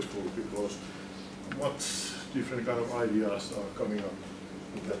fruitful because much different kind of ideas are coming up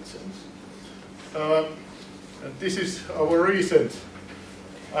in that sense. And this is our recent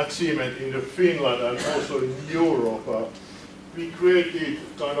achievement in Finland and also in Europe. We created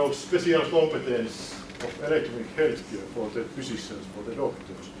kind of special competence of electronic healthcare for the physicians, for the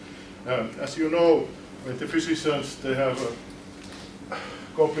doctors. As you know, when the physicians they have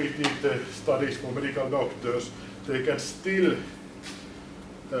completed the studies for medical doctors, they can still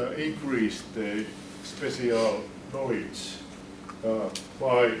increase the special knowledge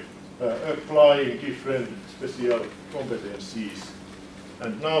by applying different special competencies.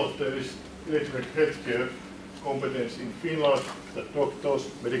 And now there is electronic healthcare competence in Finland that doctors,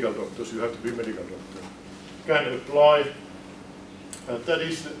 medical doctors, you have to be medical doctor, can apply. And that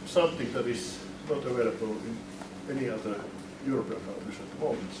is something that is not available in any other European countries at the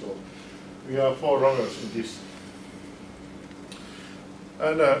moment. So we are forerunners in this.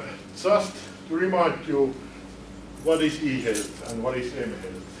 And just to remind you, what is eHealth and what is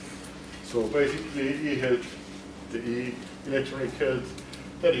mHealth? So basically eHealth, the electronic health,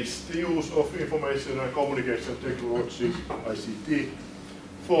 that is the use of information and communication technology, ICT,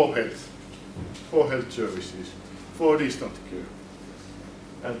 for health services, for distant care.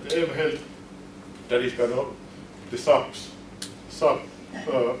 And the mHealth, that is kind of the sub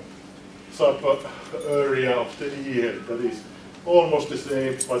area of the eHealth, that is almost the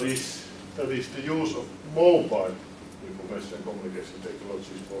same, but that is the use of mobile information and communication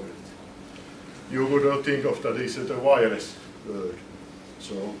technologies for it. You would not think of that as a wireless word,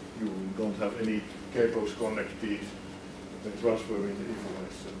 so you don't have any cables connected and transferring the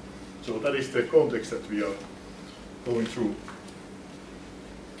information. So that is the context that we are going through.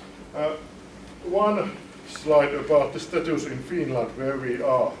 One slide about the status in Finland, where we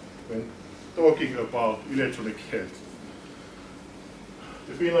are when talking about electronic health.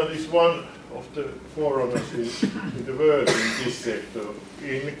 Finland is one of the forerunners in the world in this sector,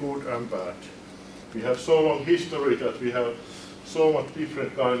 in good and bad. We have so long history that we have so much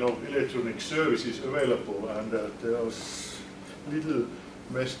different kind of electronic services available, and there is little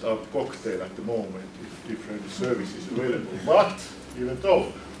messed up cocktail at the moment with different services available. But even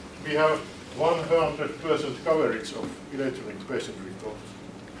though we have 100% coverage of electronic patient records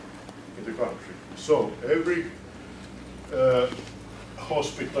in the country, so every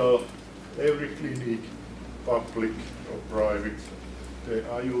hospital, every clinic, public or private, they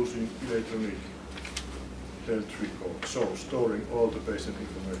are using electronic health record, so storing all the patient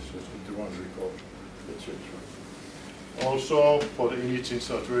information into one record, etc. Also, for the imaging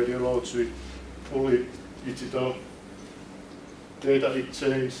side radiology, fully digital data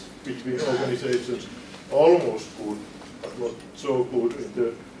exchange between organizations, almost good, but not so good in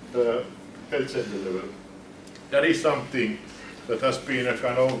the health center level. That is something that has been a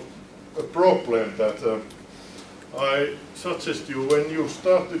kind of a problem that I suggest you, when you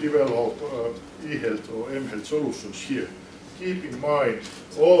start to develop eHealth or mHealth solutions here, keep in mind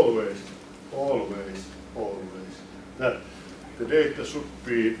always that the data should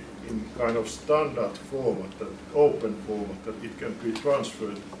be in kind of standard format, that open format, that it can be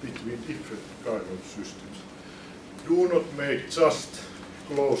transferred between different kind of systems. do not make just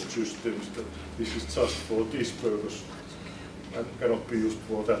closed systems that this is just for this purpose and cannot be used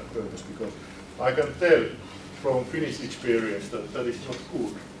for that purpose, because I can tell from Finnish experience that that is not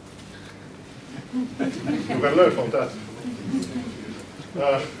good. You can learn from that.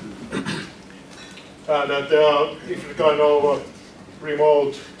 And that there are different kind of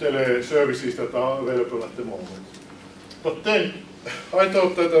remote tele services that are available at the moment. But then I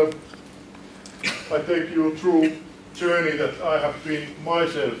thought that I take you through journey that I have been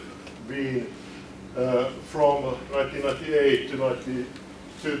myself from 1998 to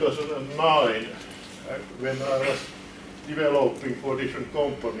 2009 when I was developing for different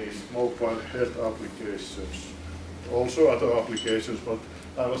companies mobile health applications, also other applications, but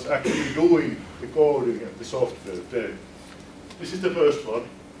I was actually doing the coding and the software there. This is the first one,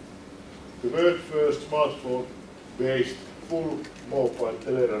 the world's first smartphone-based full mobile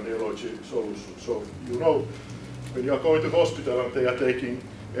teleradiology solution. So you know, when you are going to hospital and they are taking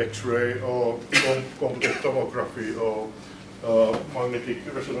X-ray or computed tomography or magnetic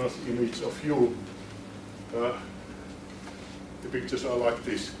resonance image of you, the pictures are like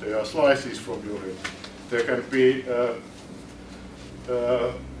this. They are slices from your head. There can be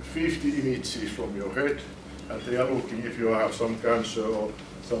 50 images from your head, and they are looking if you have some cancer or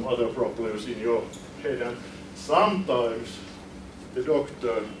some other problems in your head. And sometimes the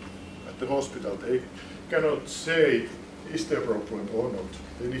doctor at the hospital, they cannot say is there a problem or not.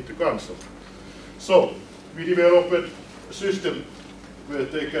 They need to consult. So we developed a system where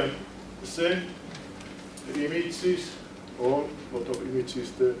they can send the images, or a lot of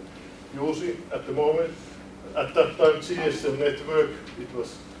images they're using at the moment. At that time, GSM network, it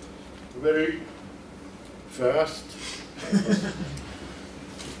was very fast.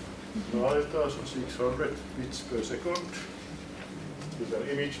 9,600 bits per second. With an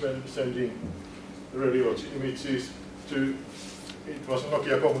image when sending radiology images to, it was a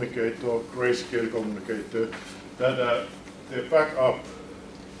Nokia communicator, grayscale communicator, that the backup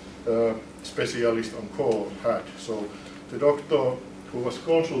specialist on call had. So the doctor who was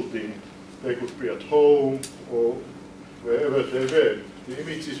consulting, they could be at home or wherever they were. The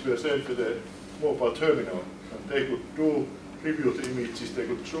images were sent to the mobile terminal, and they could review the images, they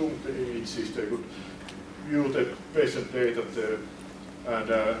could zoom the images, they could view the patient data there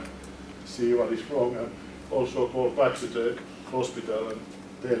and see what is wrong, and also call back to the hospital and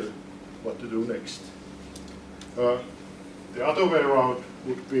tell what to do next. The other way around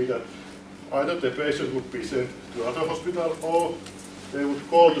would be that either the patient would be sent to another hospital, or they would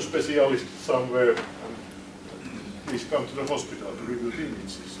call the specialist somewhere and please come to the hospital to review the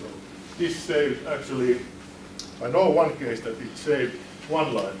images. So this saved actually, I know one case that it saved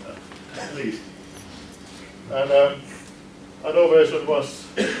one line at least. And another version was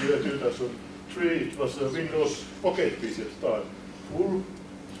year 2003, it was a Windows Pocket PC at the time, full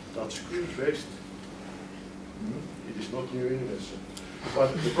touchscreen based. It is not new invention.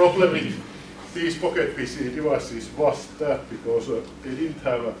 But the problem with these Pocket PC devices was that because they didn't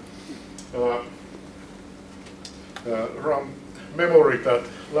have a RAM memory that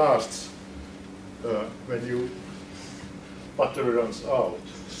lasts when your battery runs out.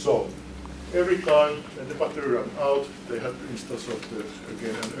 So every time when the battery ran out, they had to install software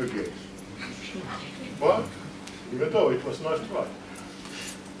again and again. But even though it was nice try.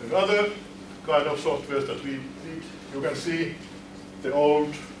 Another kind of software that we did, you can see the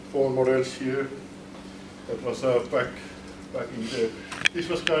old phone models here. That was back in there. This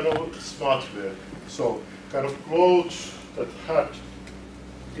was kind of smartware, so kind of clothes that had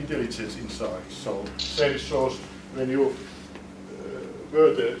intelligence inside. So sensors, when you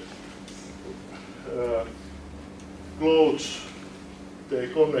wear the clothes, they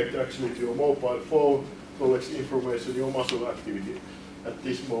connect actually to your mobile phone, collects information, your muscle activity. At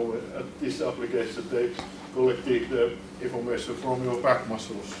this moment, at this application, they collected the information from your back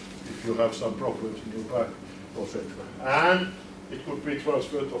muscles if you have some problems in your back, etc. And it could be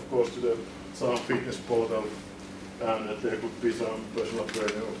transferred, of course, to the some fitness portal, and there could be some personal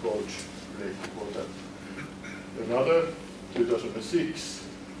trainer or coach related for that. Another, 2006,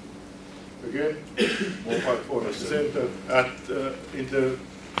 again, mobile phone at the center,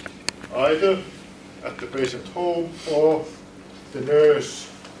 either at the patient home or the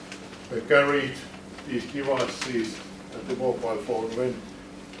nurse carried these devices and the mobile phone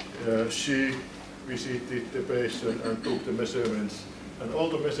when she visited the patient and took the measurements. And all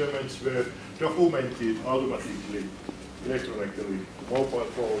the measurements were documented automatically, electronically, mobile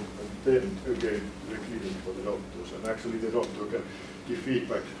phone, and then again to the clinic for the doctors. And actually the doctor can give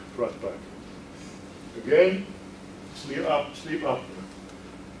feedback right back. Again, sleep up.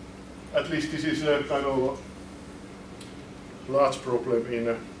 At least this is a kind of large problem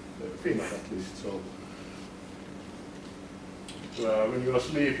in Finland at least. So when you are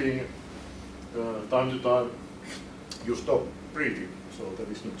sleeping, time to time you stop breathing, so that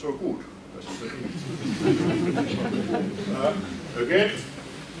is not so good. Again,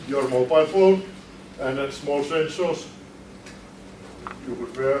 your mobile phone and small sensors you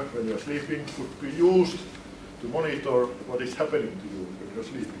could wear when you are sleeping could be used to monitor what is happening to you when you are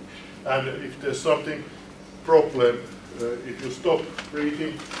sleeping. And if there's something problem, if you stop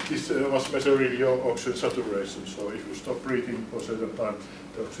breathing, this was measuring your oxygen saturation. So if you stop breathing for a certain time,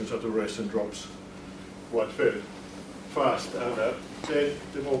 the oxygen saturation drops quite fairly fast. And then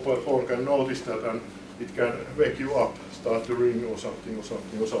the mobile phone can notice that and it can wake you up, start to ring or something or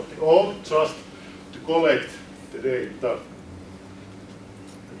something or something. Or just to collect the data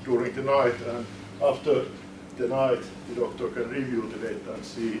during the night, and after the night the doctor can review the data and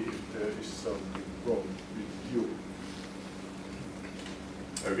see if there is something wrong with you.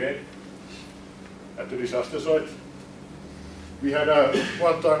 Okay, at the disaster site, we had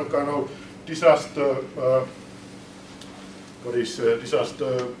one time kind of disaster,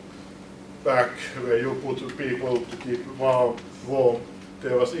 disaster bag where you put people to keep warm.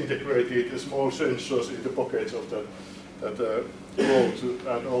 There was integrated small sensors in the pockets of that clothes,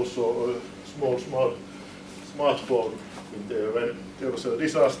 and also a small smartphone in there. When there was a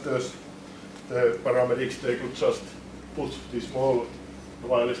disaster, the paramedics, they could just put these small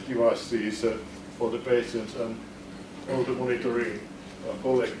wireless devices for the patients, and all the monitoring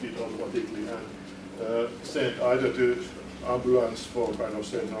collected automatically and sent either to ambulance for kind of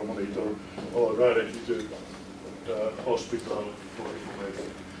central monitor or directly to the hospital for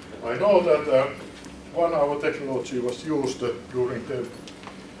information. I know that one hour technology was used during the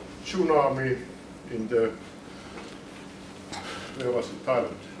tsunami in the, where was it,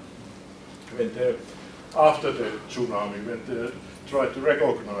 Thailand? When after the tsunami, when they tried to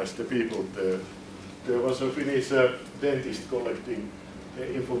recognize the people there was a Finnish dentist collecting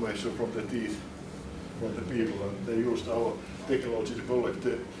the information from the teeth from the people, and they used our technology to collect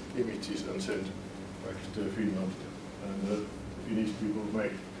the images and send back to Finland. And the Finnish people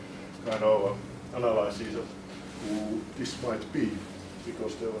make kind of analysis of who this might be,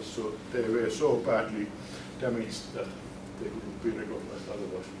 because they were so badly damaged that they couldn't be recognized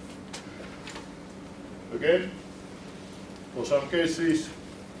otherwise. Again, for some cases,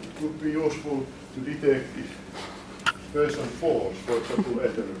 it could be useful to detect if person falls, for example,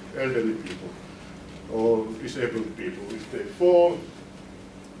 elderly people or disabled people. If they fall,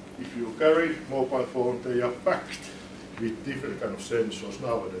 if you carry mobile phone, they are packed with different kind of sensors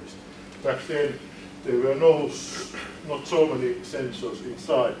nowadays. Back then, there were not so many sensors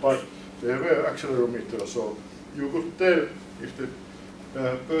inside, but there were accelerometers, so you could tell if the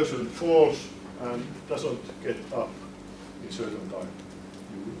person falls and doesn't get up in certain time.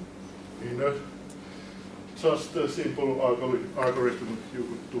 Just a simple algorithm, you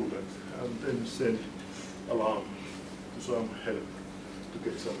could do that, and then send alarm to some help, to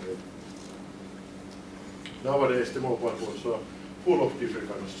get some help. Nowadays, the mobile phones are full of different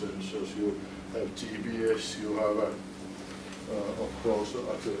kind of sensors. You have GPS, you have, of course,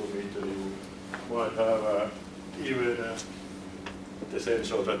 accelerometer, you might have even the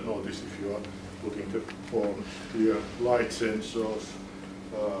sensor that notices if you are putting the phone here, light sensors,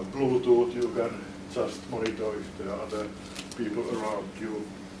 Bluetooth, you can just monitor if there are other people around you.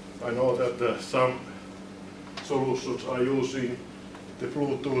 I know that some solutions are using the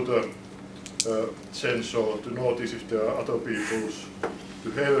Bluetooth sensor to notice if there are other people,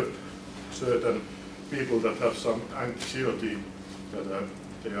 to help certain people that have some anxiety, that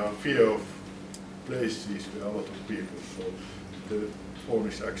they are fear of places where a lot of people. So the phone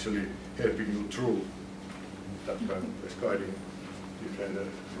is actually helping you through that kind of guiding different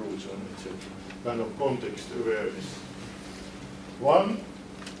routes and etc. Kind of context awareness. One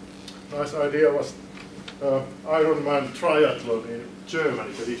nice idea was Ironman triathlon in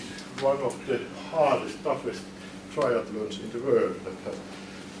Germany. That is one of the hardest, toughest triathlons in the world that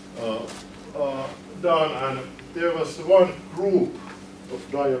have done. And there was one group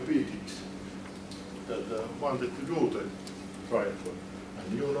of diabetics that wanted to do the triathlon.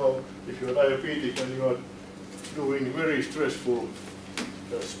 And you know, if you are diabetic and you are doing very stressful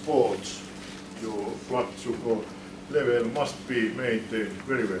sports, your blood sugar level must be maintained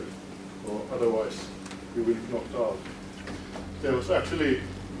very well, or otherwise you will be knocked out. There was actually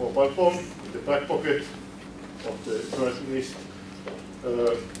mobile phone in the back pocket of the triathlonist.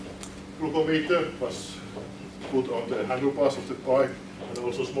 Glucometer was put on the handlebars of the bike, and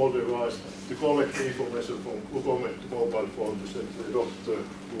also small device to collect the information from glucometer to mobile phone to send to the doctor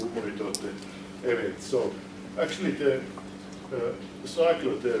who monitored the event. So actually the the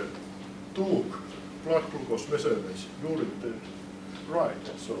cycler there took blood glucose measurements during the ride.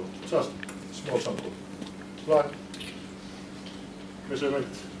 So just small sample. Blood measurement,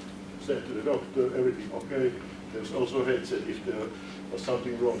 said to the doctor, everything okay. There's also a headset. If there was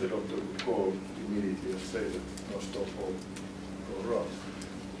something wrong, the doctor would call immediately and say that no, stop or go around.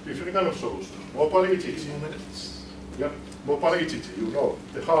 Different kind of solution. Mobility. Yeah, mobility, you know.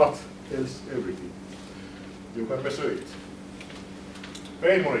 The heart tells everything. You can measure it.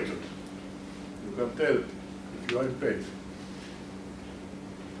 Pain monitor. You can tell if you are in pain.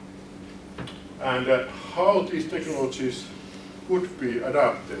 And how these technologies could be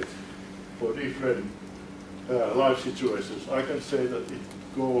adapted for different life situations. I can say that it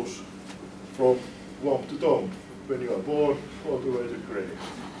goes from lump to tomb, when you are born all the way to grave.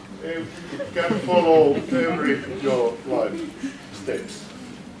 It can follow every your life steps.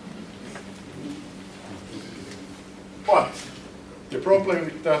 But the problem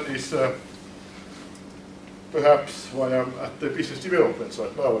with that is perhaps why I'm at the business development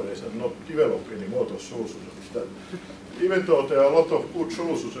side nowadays and not developing any more those solutions, is that even though there are a lot of good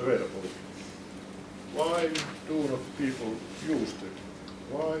solutions available, why do not people use them?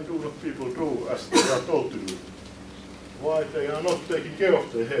 Why do not people do as they are told to do? Why they are not taking care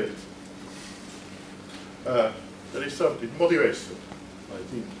of their health? There is something, motivation, I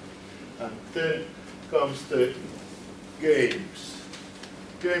think. And then comes the games.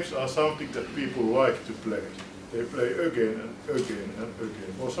 Games are something that people like to play. They play again and again and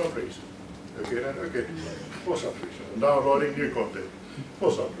again for some reason. Again and again for some reason. And downloading new content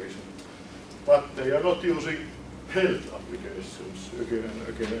for some reason. But they are not using health applications again and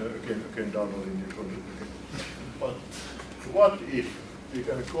again and again, downloading new content again. But what if we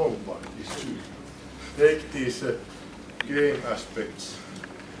can combine these two? Take these game aspects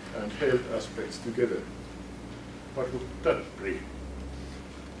and health aspects together. What would that bring?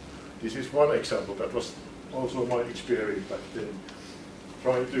 This is one example. That was also my experience back then.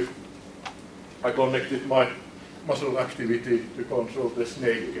 I connected my muscle activity to control the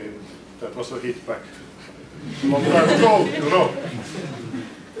snake game. That was a hit back long time ago, you know.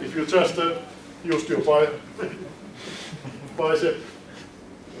 If you just used your bicep,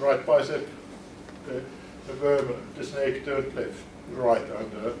 right bicep, the worm, the snake turned left, right,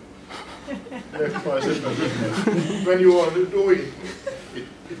 and left bicep. And when you are doing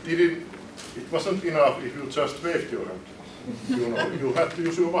it wasn't enough if you just waved your hand. You know, you had to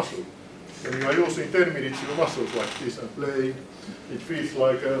use your muscle. When you are using 10 minutes your muscles like this and playing, it feels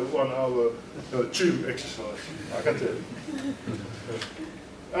like a 1 hour gym exercise, I can tell you.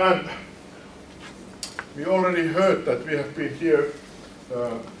 And we already heard that we have been here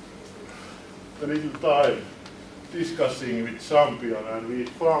a little time discussing with Zambian, and we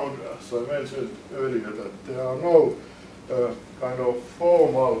found, as I mentioned earlier, that there are no kind of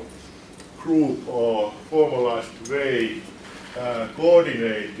formal group or formalized way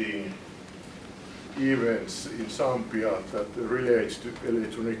coordinating events in Zambia that relates to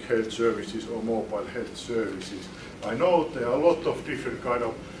electronic health services or mobile health services. I know there are a lot of different kind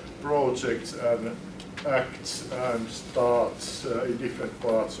of projects and acts and starts in different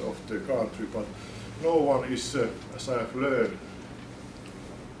parts of the country, but no one is, as I have learned,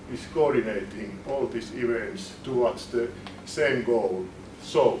 is coordinating all these events towards the same goal.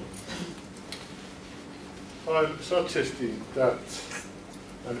 So, I'm suggesting that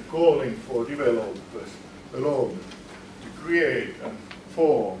and calling for developers alone to create and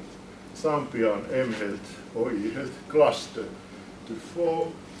form Zambian mHealth or eHealth cluster to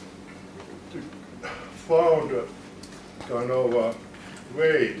found a kind of a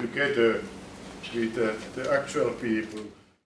way together with the actual people